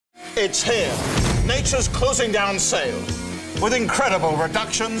It's here. Nature's closing down sale with incredible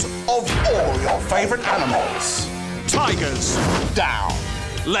reductions of all your favorite animals. Tigers, down.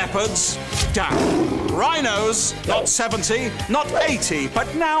 Leopards, down. Rhinos, not 70, not 80,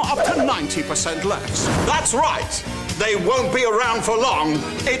 but now up to 90% less. That's right. They won't be around for long.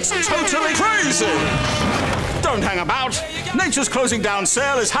 It's totally crazy. Don't hang about. Nature's closing down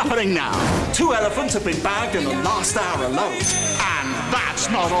sale is happening now. 2 elephants have been bagged in the last hour alone. And that's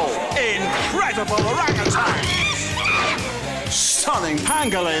not all. Incredible orangutans. Stunning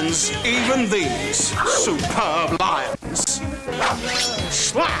pangolins. Even these superb lions.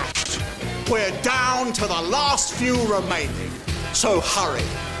 Slashed. We're down to the last few remaining. So hurry.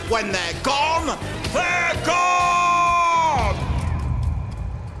 When they're gone, they're gone!